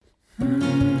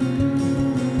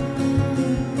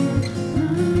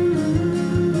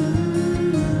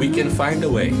We Can Find a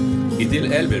Way.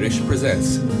 Idil Elberish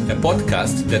presents a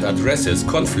podcast that addresses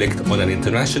conflict on an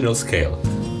international scale.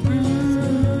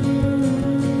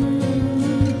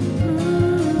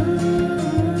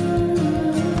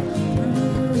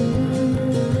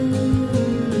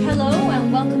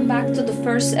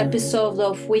 First episode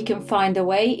of We Can Find a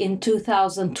Way in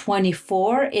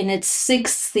 2024 in its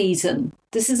sixth season.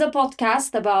 This is a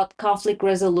podcast about conflict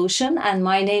resolution, and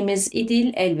my name is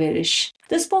Idil Elberish.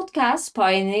 This podcast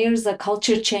pioneers a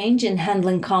culture change in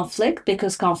handling conflict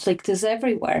because conflict is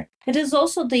everywhere. It is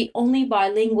also the only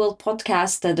bilingual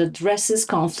podcast that addresses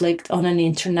conflict on an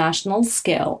international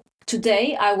scale.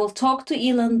 Today, I will talk to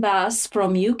Ilan Bass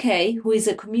from UK, who is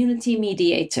a community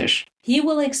mediator. He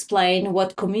will explain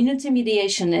what community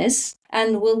mediation is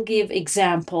and will give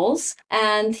examples,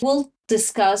 and we'll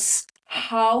discuss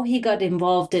how he got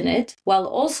involved in it, while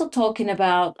also talking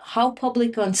about how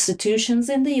public institutions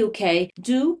in the UK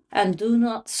do and do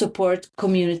not support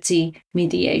community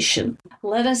mediation.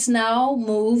 Let us now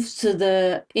move to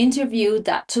the interview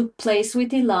that took place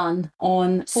with Ilan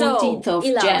on 14th of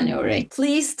Ilan, January.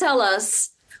 Please tell us,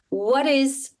 what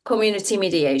is community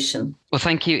mediation? Well,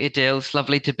 thank you, Idil. It's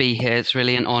lovely to be here. It's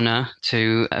really an honor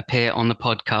to appear on the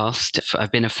podcast.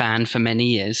 I've been a fan for many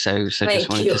years, so just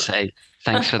wanted to say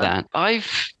thanks for that.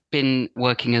 I've been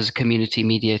working as a community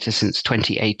mediator since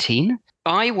 2018.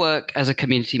 I work as a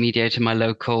community mediator in my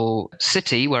local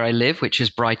city where I live, which is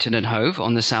Brighton and Hove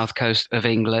on the south coast of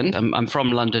England. I'm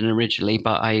from London originally,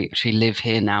 but I actually live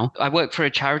here now. I work for a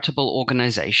charitable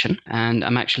organization, and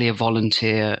I'm actually a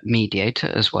volunteer mediator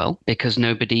as well, because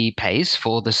nobody pays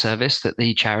for the service that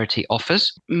the charity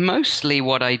offers. Mostly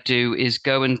what I do is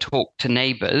go and talk to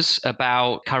neighbors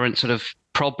about current sort of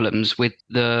problems with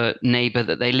the neighbor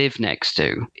that they live next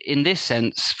to. In this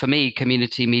sense, for me,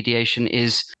 community mediation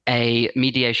is a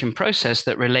mediation process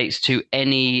that relates to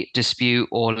any dispute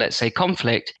or, let's say,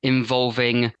 conflict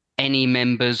involving any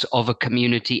members of a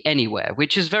community anywhere,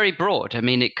 which is very broad. I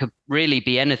mean, it could really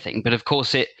be anything, but of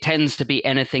course it tends to be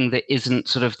anything that isn't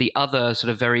sort of the other sort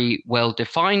of very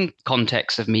well-defined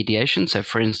context of mediation. So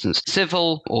for instance,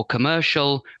 civil or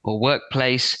commercial or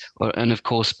workplace, and of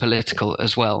course political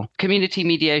as well. Community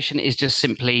mediation is just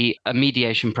simply a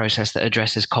mediation process that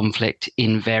addresses conflict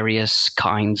in various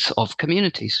kinds of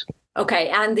communities. Okay,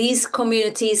 and these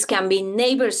communities can be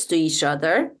neighbors to each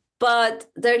other, but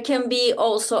there can be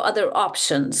also other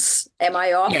options. Am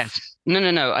I off? Yes.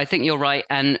 No. I think you're right.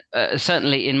 And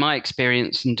certainly in my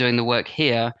experience in doing the work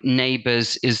here,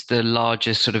 neighbors is the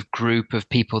largest sort of group of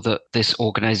people that this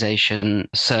organization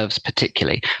serves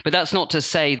particularly. But that's not to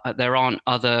say that there aren't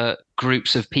other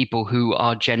groups of people who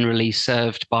are generally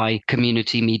served by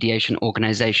community mediation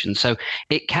organizations. So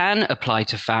it can apply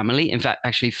to family. In fact,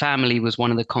 actually, family was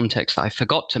one of the contexts I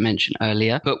forgot to mention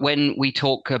earlier. But when we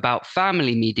talk about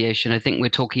family mediation, I think we're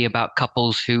talking about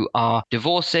couples who are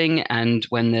divorcing and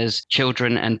when there's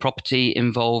children and property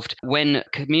involved. When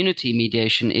community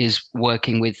mediation is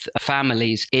working with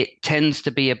families, it tends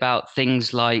to be about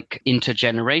things like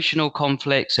intergenerational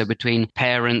conflict, so between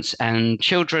parents and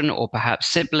children or perhaps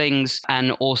siblings.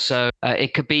 And also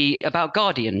it could be about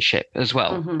guardianship as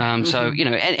well. So, you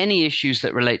know, any issues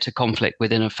that relate to conflict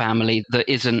within a family that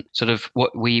isn't sort of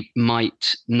what we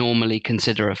might normally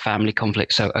consider a family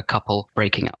conflict. So a couple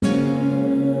breaking up.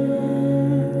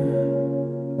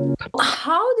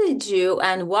 How did you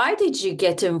and why did you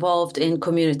get involved in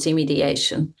community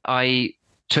mediation? I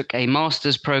took a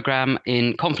master's program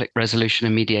in conflict resolution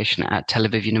and mediation at Tel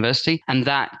Aviv University. And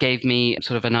that gave me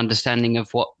sort of an understanding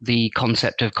of what the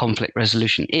concept of conflict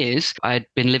resolution is. I'd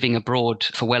been living abroad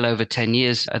for well over 10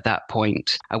 years at that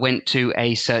point. I went to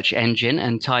a search engine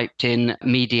and typed in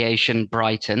mediation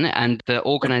Brighton. And the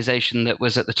organization that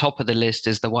was at the top of the list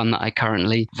is the one that I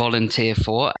currently volunteer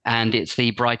for. And it's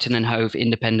the Brighton and Hove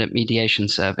Independent Mediation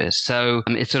Service. So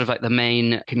it's sort of like the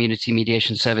main community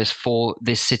mediation service for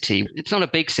this city. It's not a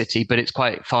big city, but it's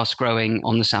quite fast growing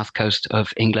on the south coast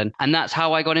of England. And that's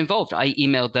how I got involved. I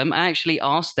emailed them. I actually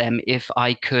asked them if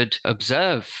I could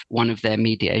observe one of their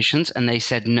mediations, and they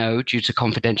said no due to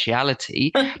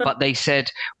confidentiality. But they said,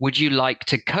 would you like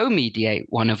to co-mediate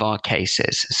one of our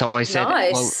cases? So I said,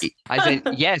 nice.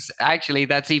 Yes, actually,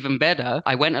 that's even better.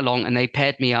 I went along and they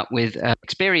paired me up with an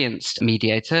experienced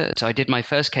mediator. So I did my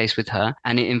first case with her,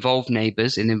 and it involved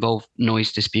neighbors, it involved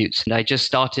noise disputes. And I just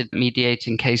started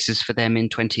mediating cases for them in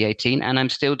 2018, and I'm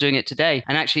still doing it today.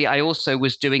 And actually, I also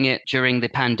was doing it during the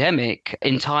pandemic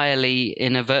entirely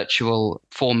in a virtual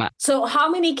format. So how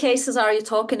many cases are you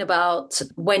talking about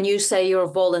when you say you're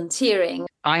volunteering?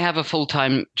 I have a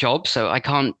full-time job, so I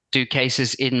can't do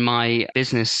cases in my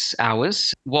business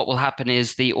hours. What will happen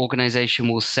is the organization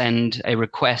will send a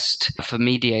request for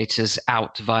mediators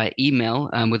out via email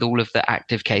with all of the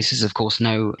active cases. Of course,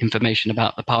 no information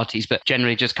about the parties, but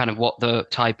generally just kind of what the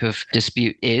type of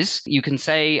dispute is. You can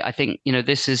say, I think,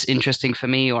 this is interesting for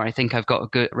me, or I think I've got a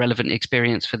good relevant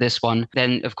experience for this one.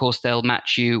 Then, of course, they'll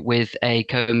match you with a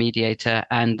co-mediator,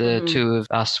 and the two of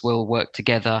us will work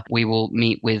together. We will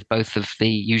meet with both of the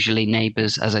usually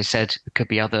neighbors. As I said, it could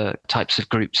be other types of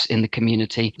groups in the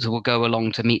community. So we'll go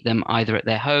along to meet them either at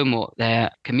their home or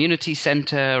their community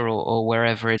center or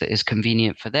wherever it is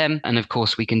convenient for them. And of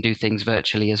course, we can do things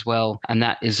virtually as well. And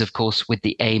that is, of course, with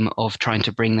the aim of trying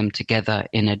to bring them together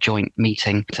in a joint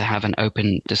meeting to have an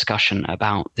open discussion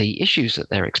about the issues that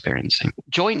they're experiencing.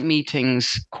 Joint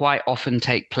meetings quite often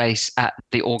take place at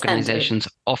the organization's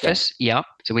office. Yeah.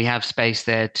 So we have space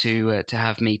there to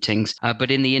have meetings.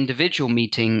 But in the individual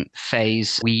meeting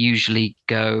phase, we usually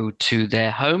go to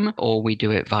their home or we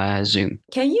do it via Zoom.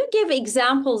 Can you give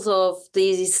examples of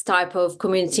these type of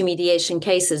community mediation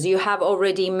cases? You have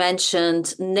already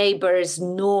mentioned neighbors,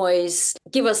 noise.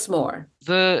 Give us more.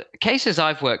 The cases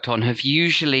I've worked on have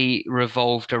usually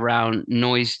revolved around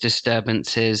noise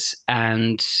disturbances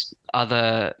and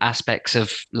other aspects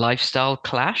of lifestyle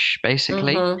clash,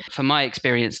 basically. From my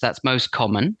experience, that's most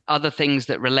common. Other things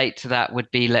that relate to that would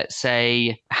be, let's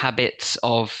say, habits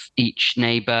of each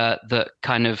neighbor that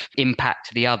kind of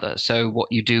impact the other. So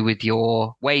what you do with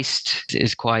your waste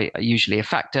is quite usually a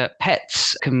factor.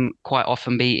 Pets can quite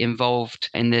often be involved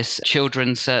in this.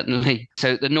 Children, certainly.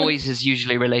 So the noise is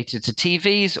usually related to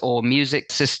TVs or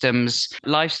music systems.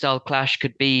 Lifestyle clash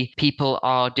could be people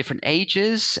are different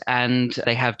ages and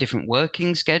they have different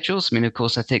working schedules. I mean, of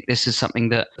course, I think this is something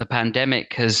that the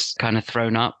pandemic has kind of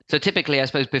thrown up. So typically, I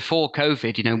suppose before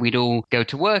COVID, we'd all go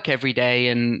to work every day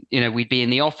and, we'd be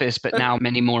in the office, but now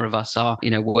many more of us are,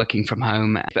 working from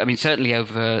home. I mean, certainly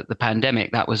over the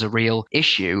pandemic, that was a real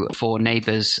issue for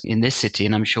neighbors in this city,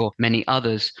 and I'm sure many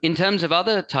others. In terms of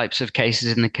other types of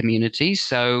cases in the community,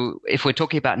 so if we're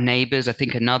talking about neighbors, I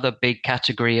think another big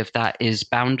category of that is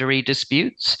boundary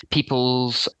disputes,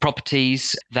 people's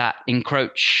properties that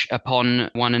encroach upon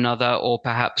one another, or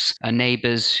perhaps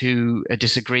neighbors who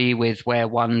disagree with where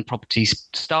one property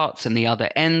starts and the other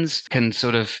ends, can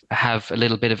sort of have a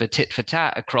little bit of a tit for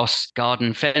tat across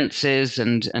garden fences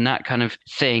and that kind of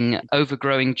thing.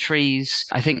 Overgrowing trees.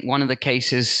 I think one of the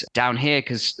cases down here,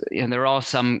 because there are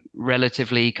some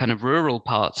relatively kind of rural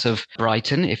parts of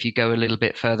Brighton, if you go a little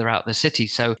bit further out the city,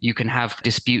 so you can have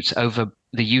disputes over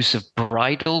the use of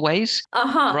bridleways,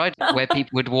 right, where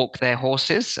people would walk their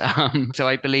horses. So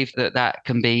I believe that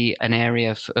can be an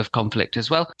area of conflict as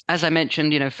well. As I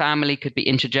mentioned, family could be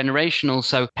intergenerational.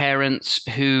 So parents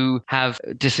who have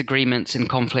disagreements and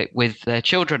conflict with their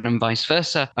children and vice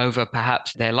versa over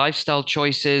perhaps their lifestyle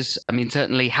choices. I mean,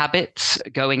 certainly habits,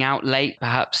 going out late,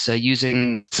 perhaps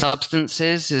using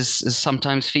substances is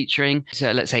sometimes featuring.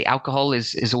 So let's say alcohol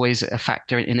is always a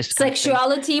factor in this.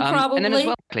 Sexuality, probably. And then as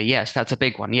well, yes, that's a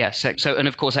big one. Yes. So, and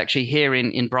of course, actually here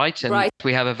in Brighton,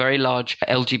 we have a very large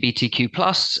LGBTQ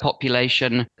plus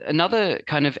population. Another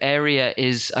kind of area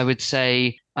is, I would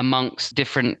say, amongst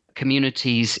different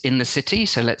communities in the city.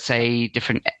 So let's say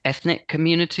different ethnic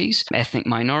communities, ethnic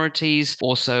minorities.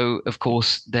 Also, of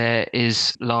course, there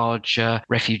is large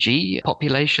refugee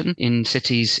population in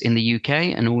cities in the UK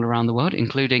and all around the world,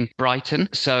 including Brighton.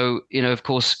 So, of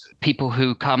course, people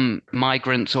who come,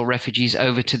 migrants or refugees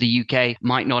over to the UK,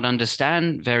 might not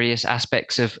understand various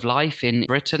aspects of life in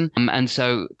Britain. And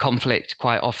so conflict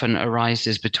quite often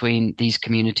arises between these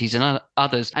communities and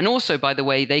others. And also, by the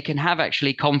way, they can have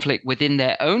actually conflict within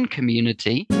their own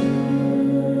community.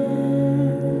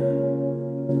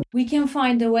 We Can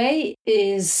Find a Way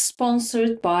is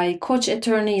sponsored by Koç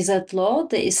Attorneys at Law,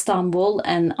 the Istanbul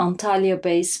and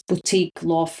Antalya-based boutique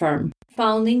law firm.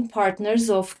 Founding partners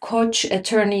of Koç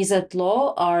Attorneys at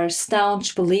Law are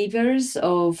staunch believers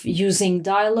of using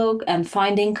dialogue and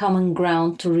finding common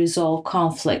ground to resolve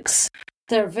conflicts.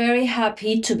 They're very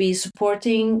happy to be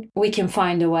supporting We Can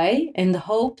Find a Way in the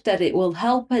hope that it will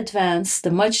help advance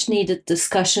the much-needed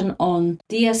discussion on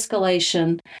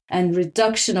de-escalation and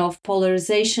reduction of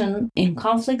polarization in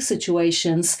conflict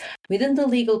situations within the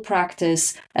legal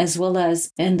practice as well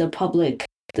as in the public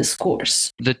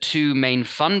discourse. The two main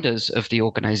funders of the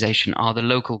organisation are the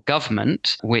local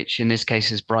government, which in this case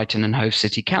is Brighton and Hove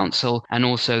City Council, and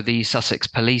also the Sussex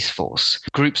Police Force.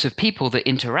 Groups of people that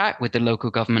interact with the local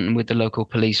government and with the local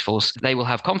police force, they will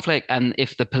have conflict, and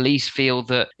if the police feel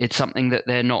that it's something that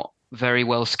they're not very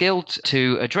well skilled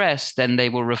to address, then they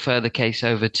will refer the case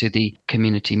over to the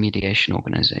community mediation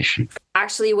organization.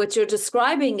 Actually, what you're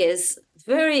describing is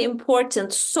very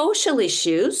important social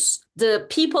issues. The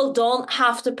people don't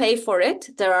have to pay for it.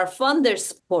 There are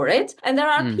funders for it. And there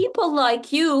are people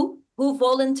like you who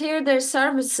volunteer their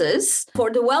services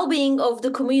for the well-being of the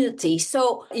community.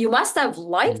 So you must have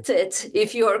liked it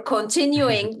if you're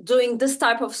continuing doing this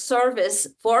type of service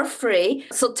for free.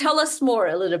 So tell us more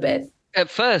a little bit.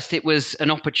 At first, it was an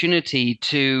opportunity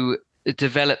to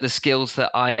develop the skills that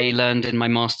I learned in my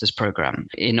master's program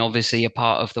in obviously a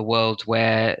part of the world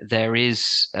where there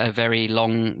is a very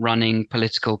long running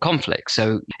political conflict.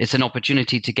 So it's an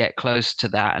opportunity to get close to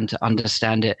that and to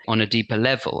understand it on a deeper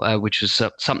level, which was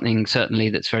something certainly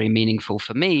that's very meaningful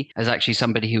for me as actually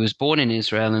somebody who was born in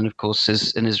Israel and of course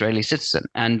is an Israeli citizen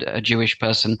and a Jewish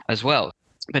person as well.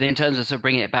 But in terms of sort of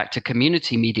bringing it back to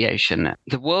community mediation,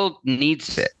 the world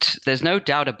needs it. There's no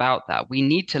doubt about that. We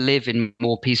need to live in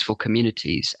more peaceful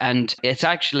communities. And it's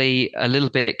actually a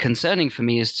little bit concerning for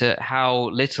me as to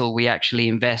how little we actually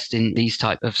invest in these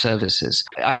type of services.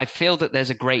 I feel that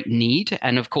there's a great need.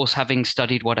 And of course, having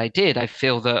studied what I did, I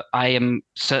feel that I am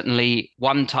certainly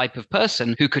one type of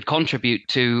person who could contribute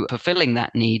to fulfilling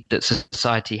that need that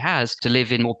society has to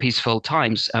live in more peaceful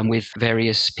times and with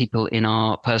various people in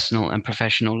our personal and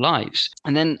professional lives.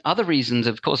 And then other reasons,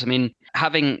 of course, I mean,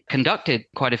 having conducted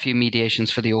quite a few mediations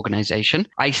for the organization,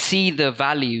 I see the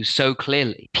value so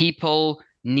clearly. People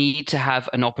need to have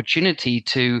an opportunity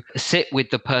to sit with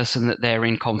the person that they're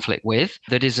in conflict with.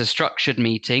 That is a structured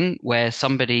meeting where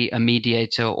somebody, a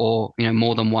mediator or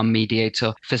more than one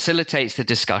mediator, facilitates the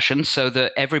discussion so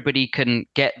that everybody can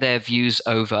get their views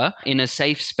over in a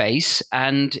safe space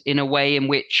and in a way in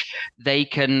which they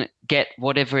can get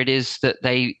whatever it is that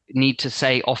they need to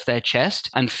say off their chest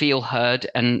and feel heard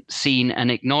and seen and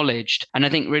acknowledged. And I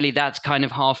think really that's kind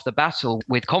of half the battle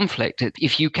with conflict.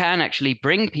 If you can actually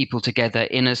bring people together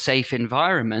in a safe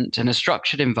environment and a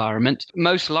structured environment,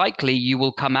 most likely you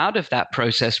will come out of that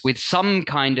process with some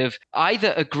kind of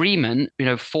either agreement,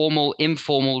 formal,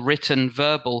 informal, written,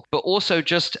 verbal, but also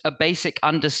just a basic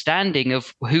understanding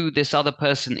of who this other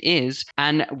person is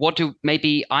and what do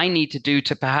maybe I need to do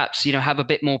to perhaps, have a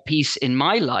bit more peace in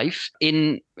my life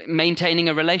in maintaining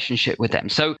a relationship with them.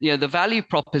 So, the value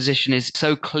proposition is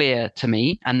so clear to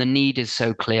me and the need is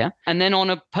so clear. And then on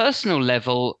a personal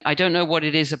level, I don't know what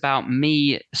it is about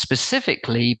me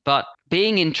specifically, but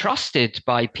being entrusted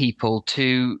by people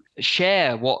to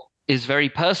share what is very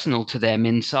personal to them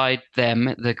inside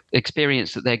them, the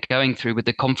experience that they're going through with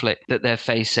the conflict that they're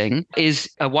facing, is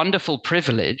a wonderful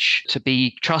privilege to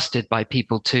be trusted by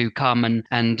people to come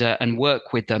and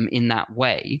work with them in that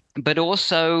way. But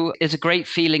also is a great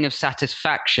feeling of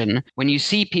satisfaction when you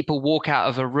see people walk out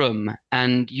of a room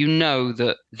and you know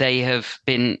that they have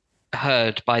been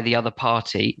heard by the other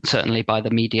party, certainly by the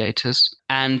mediators,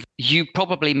 and you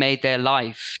probably made their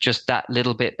life just that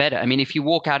little bit better. I mean, if you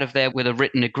walk out of there with a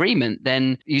written agreement,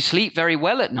 then you sleep very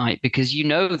well at night because you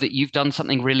know that you've done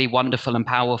something really wonderful and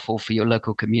powerful for your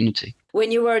local community.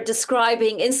 When you were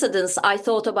describing incidents, I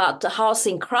thought about the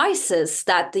housing crisis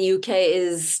that the UK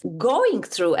is going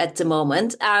through at the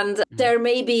moment. And there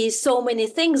may be so many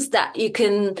things that you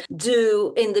can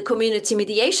do in the community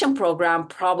mediation program,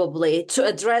 probably, to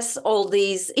address all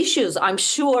these issues. I'm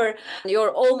sure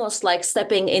you're almost like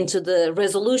stepping into the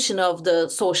resolution of the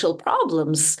social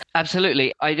problems.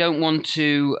 Absolutely. I don't want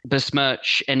to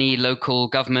besmirch any local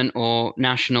government or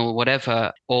national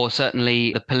whatever, or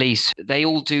certainly the police. They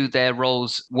all do their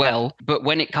roles well. But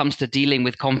when it comes to dealing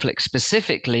with conflict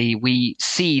specifically, we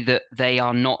see that they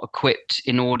are not equipped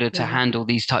in order to handle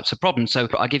these types of problems. So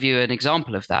I'll give you an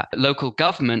example of that. Local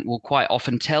government will quite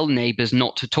often tell neighbors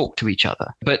not to talk to each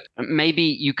other. But maybe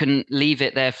you can leave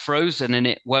it there frozen and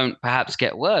it won't perhaps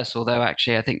get worse. Although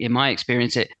actually, I think in my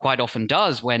experience, it quite often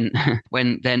does when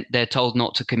then they're told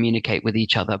not to communicate with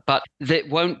each other. But that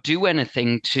won't do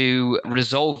anything to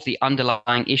resolve the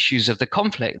underlying issues of the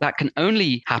conflict. That can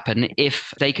only happen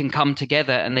if they can come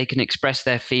together and they can express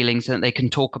their feelings and they can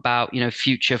talk about,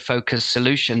 future focused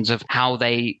solutions of how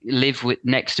they live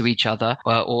next to each other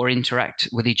or interact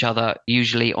with each other,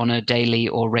 usually on a daily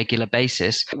or regular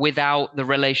basis, without the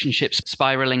relationships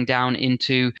spiraling down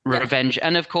into revenge.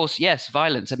 And of course, yes,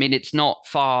 violence. I mean, it's not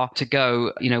far to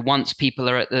go, once people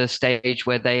are at the stage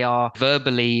where they are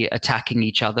verbally attacking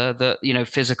each other, that,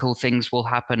 physical things will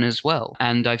happen as well.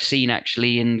 And I've seen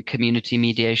actually in community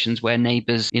mediations where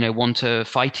neighbors, want to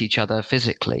fight each other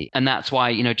physically. And that's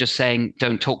why, just saying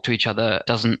don't talk to each other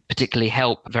doesn't particularly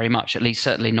help very much, at least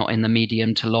certainly not in the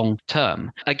medium to long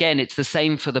term. Again, it's the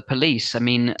same for the police. I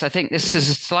mean, I think this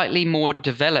is slightly more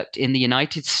developed in the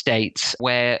United States,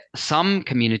 where some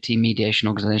community mediation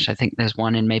organizations, I think there's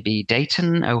one in maybe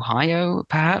Dayton, Ohio,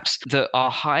 perhaps, that are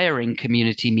hiring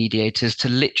community mediators to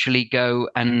literally go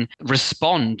and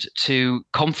respond to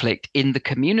conflict in the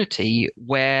community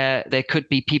where there could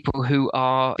be people who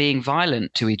are being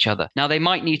violent to each other. Now, they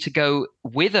might need to go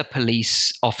with a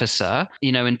police officer,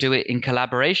 and do it in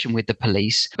collaboration with the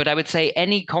police. But I would say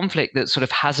any conflict that sort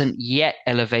of hasn't yet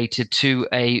elevated to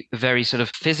a very sort of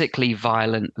physically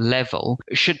violent level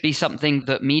should be something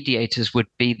that mediators would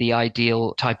be the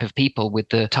ideal type of people with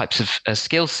the types of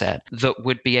skill set that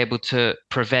would be able to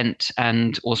prevent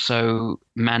and also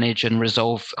manage and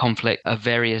resolve conflict of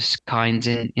various kinds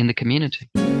in the community.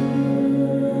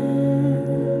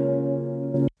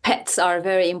 Pets are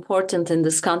very important in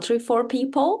this country for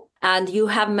people. And you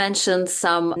have mentioned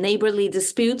some neighborly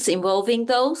disputes involving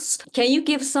those. Can you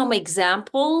give some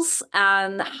examples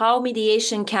and how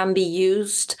mediation can be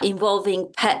used involving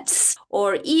pets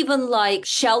or even like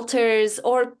shelters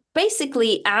or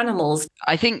basically animals?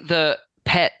 I think the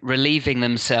pet relieving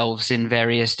themselves in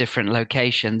various different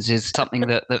locations is something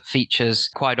that features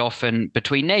quite often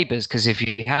between neighbors, because if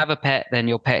you have a pet, then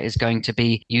your pet is going to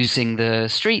be using the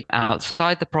street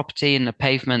outside the property and the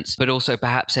pavements, but also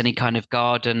perhaps any kind of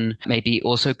garden, maybe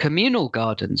also communal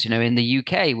gardens. In the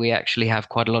UK, we actually have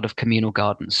quite a lot of communal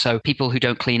gardens. So people who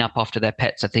don't clean up after their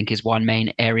pets, I think, is one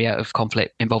main area of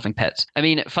conflict involving pets. I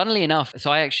mean, funnily enough,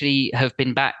 so I actually have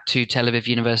been back to Tel Aviv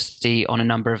University on a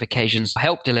number of occasions,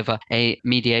 helped deliver a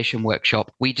mediation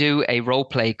workshop. We do a role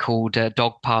play called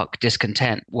Dog Park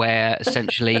Discontent, where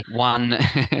essentially one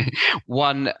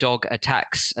dog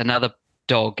attacks another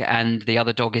dog and the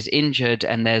other dog is injured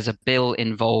and there's a bill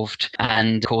involved,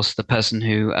 and of course the person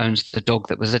who owns the dog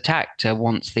that was attacked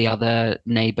wants the other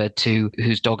neighbor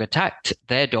whose dog attacked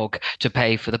their dog to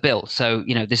pay for the bill. So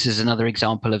this is another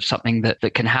example of something that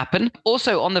can happen.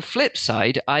 Also, on the flip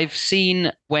side, I've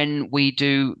seen when we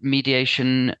do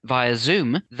mediation via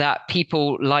Zoom that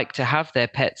people like to have their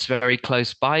pets very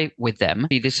close by with them.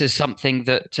 This is something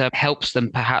that helps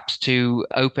them perhaps to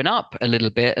open up a little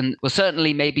bit, and well,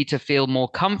 certainly maybe to feel more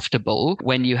comfortable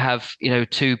when you have,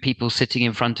 two people sitting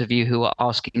in front of you who are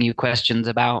asking you questions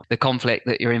about the conflict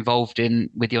that you're involved in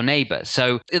with your neighbor.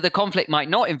 So the conflict might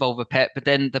not involve a pet, but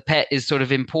then the pet is sort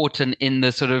of important in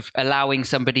the sort of allowing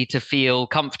somebody to feel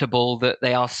comfortable that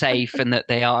they are safe and that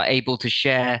they are able to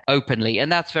share openly.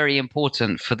 And that's very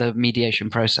important for the mediation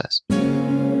process.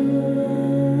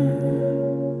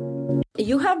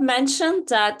 You have mentioned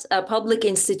that public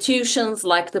institutions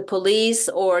like the police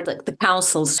or the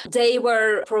councils, they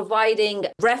were providing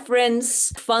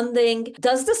reference funding.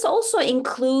 Does this also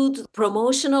include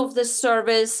promotion of this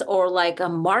service or like a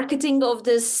marketing of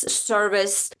this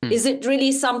service? Is it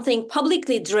really something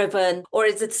publicly driven or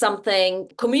is it something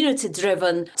community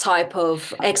driven type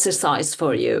of exercise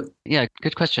for you? Yeah,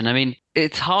 good question. I mean,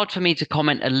 it's hard for me to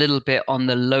comment a little bit on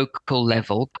the local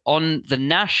level. On the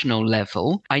national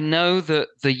level, I know that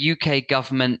the UK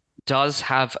government does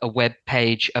have a web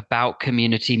page about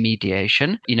community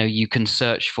mediation. You can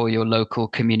search for your local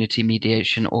community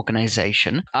mediation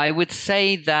organization. I would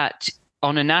say that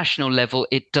on a national level,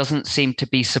 it doesn't seem to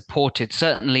be supported,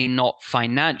 certainly not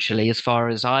financially, as far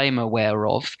as I'm aware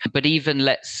of. But even,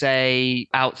 let's say,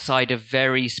 outside of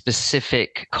very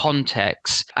specific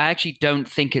contexts, I actually don't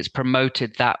think it's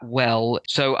promoted that well.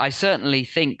 So I certainly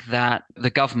think that the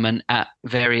government at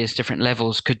various different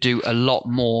levels could do a lot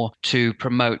more to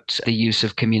promote the use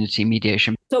of community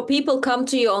mediation. So people come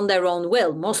to you on their own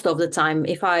will most of the time,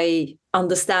 if I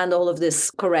understand all of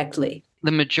this correctly.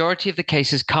 The majority of the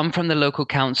cases come from the local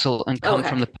council and come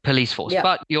from the police force. Yeah.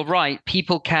 But you're right,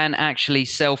 people can actually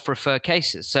self-refer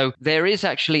cases. So there is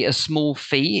actually a small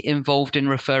fee involved in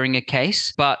referring a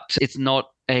case, but it's not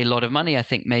a lot of money. I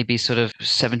think maybe sort of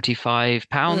 £75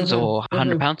 or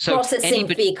 £100. So processing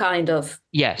fee kind of.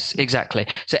 Yes, exactly.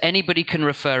 So anybody can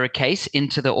refer a case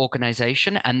into the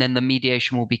organization and then the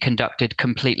mediation will be conducted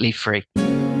completely free.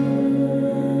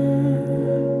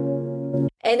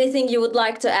 Anything you would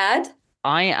like to add?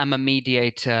 I am a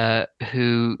mediator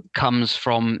who comes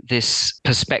from this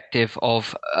perspective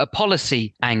of a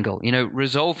policy angle.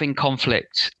 Resolving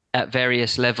conflict at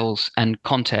various levels and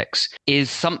contexts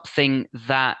is something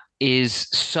that is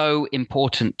so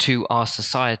important to our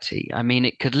society. I mean,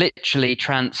 it could literally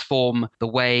transform the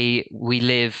way we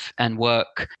live and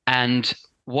work. And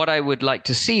what I would like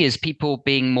to see is people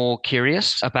being more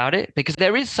curious about it, because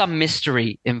there is some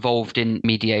mystery involved in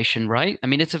mediation, right? I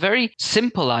mean, it's a very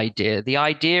simple idea. The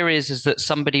idea is that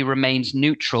somebody remains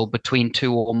neutral between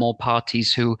two or more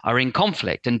parties who are in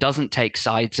conflict and doesn't take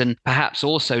sides, and perhaps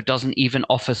also doesn't even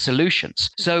offer solutions.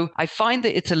 So I find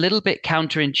that it's a little bit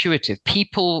counterintuitive.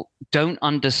 People don't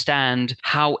understand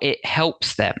how it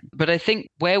helps them. But I think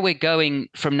where we're going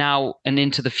from now and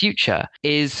into the future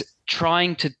is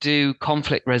trying to do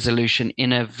conflict resolution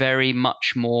in a very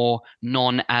much more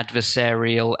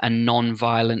non-adversarial and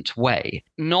non-violent way,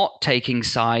 not taking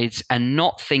sides and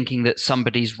not thinking that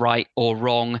somebody's right or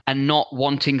wrong and not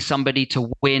wanting somebody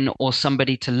to win or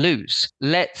somebody to lose.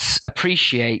 Let's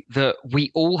appreciate that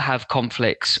we all have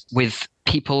conflicts with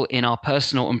people in our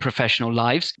personal and professional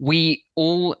lives. We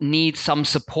all need some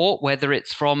support, whether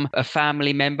it's from a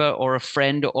family member or a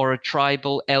friend or a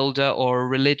tribal elder or a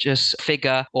religious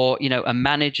figure or, a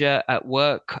manager at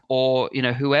work or,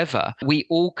 whoever. We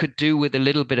all could do with a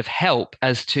little bit of help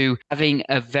as to having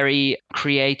a very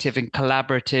creative and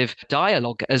collaborative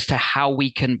dialogue as to how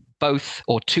we can both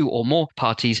or two or more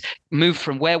parties move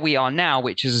from where we are now,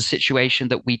 which is a situation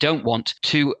that we don't want,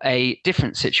 to a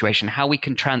different situation, how we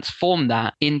can transform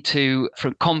that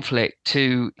from conflict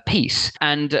to peace.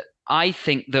 And I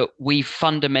think that we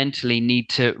fundamentally need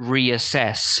to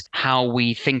reassess how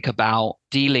we think about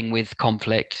dealing with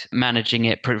conflict, managing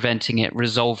it, preventing it,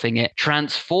 resolving it,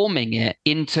 transforming it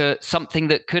into something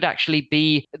that could actually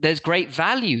be, there's great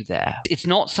value there. It's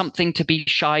not something to be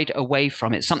shied away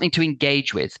from. It's something to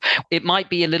engage with. It might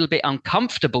be a little bit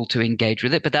uncomfortable to engage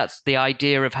with it, but that's the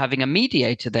idea of having a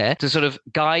mediator there to sort of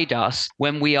guide us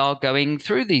when we are going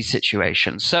through these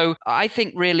situations. So I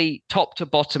think really top to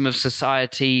bottom of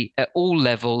society at all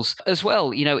levels as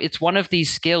well, it's one of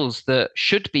these skills that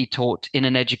should be taught in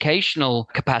an educational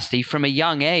capacity from a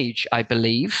young age, I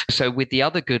believe. So with the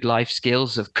other good life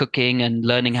skills of cooking and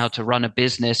learning how to run a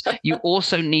business, you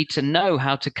also need to know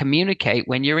how to communicate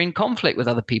when you're in conflict with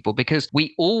other people, because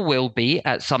we all will be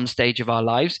at some stage of our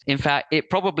lives. In fact, it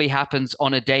probably happens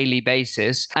on a daily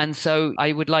basis. And so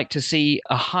I would like to see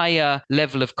a higher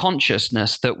level of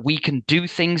consciousness that we can do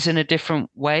things in a different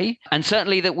way, and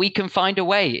certainly that we can find a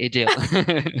way,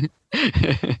 Idil.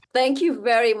 Thank you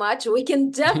very much. We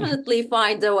can definitely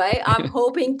find a way. I'm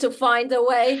hoping to find a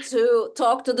way to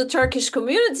talk to the Turkish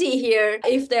community here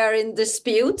if they're in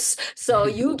disputes. So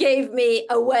you gave me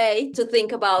a way to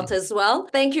think about as well.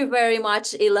 Thank you very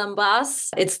much, Ilan Bass.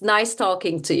 It's nice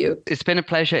talking to you. It's been a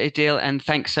pleasure, Idil, and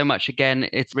thanks so much again.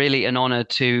 It's really an honor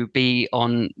to be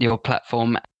on your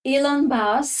platform. Ilan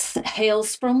Bass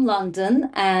hails from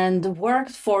London and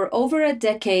worked for over a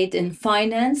decade in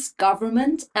finance,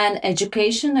 government, and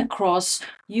education across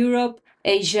Europe,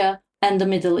 Asia, and the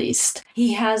Middle East.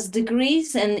 He has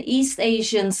degrees in East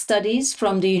Asian Studies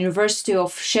from the University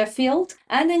of Sheffield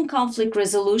and in conflict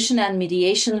resolution and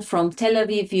mediation from Tel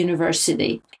Aviv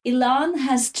University. Ilan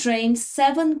has trained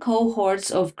 7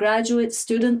 cohorts of graduate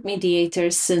student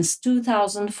mediators since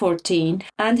 2014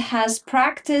 and has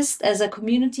practiced as a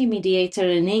community mediator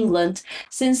in England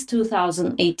since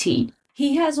 2018.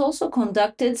 He has also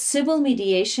conducted civil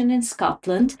mediation in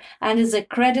Scotland and is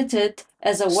accredited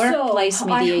as a workplace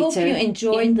mediator. I hope you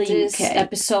enjoyed this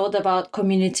episode about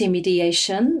community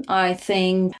mediation. I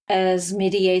think as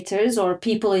mediators or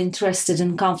people interested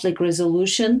in conflict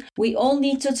resolution, we all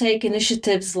need to take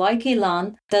initiatives like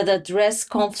Ilan that address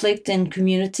conflict in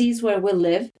communities where we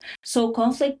live, so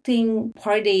conflicting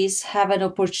parties have an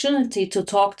opportunity to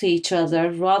talk to each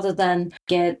other rather than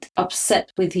get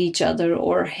upset with each other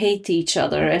or hate each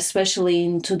other, especially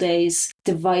in today's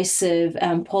divisive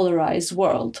and polarized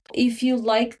world. If you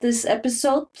like this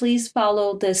episode, please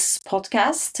follow this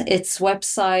podcast. Its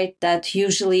website that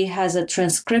usually has a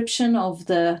transcription of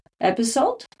the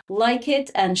episode. Like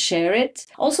it and share it.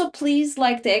 Also, please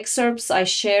like the excerpts I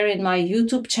share in my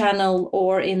YouTube channel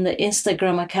or in the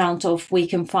Instagram account of We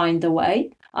Can Find a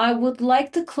Way. I would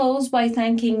like to close by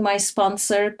thanking my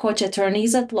sponsor, Koç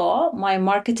Attorneys at Law, my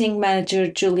marketing manager,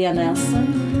 Julia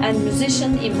Nelson, and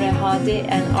musician Imre Hadi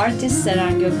and artist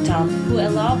Seren Göktan, who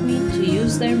allowed me to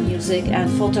use their music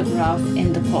and photograph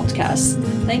in the podcast.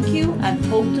 Thank you and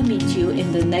hope to meet you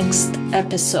in the next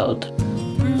episode.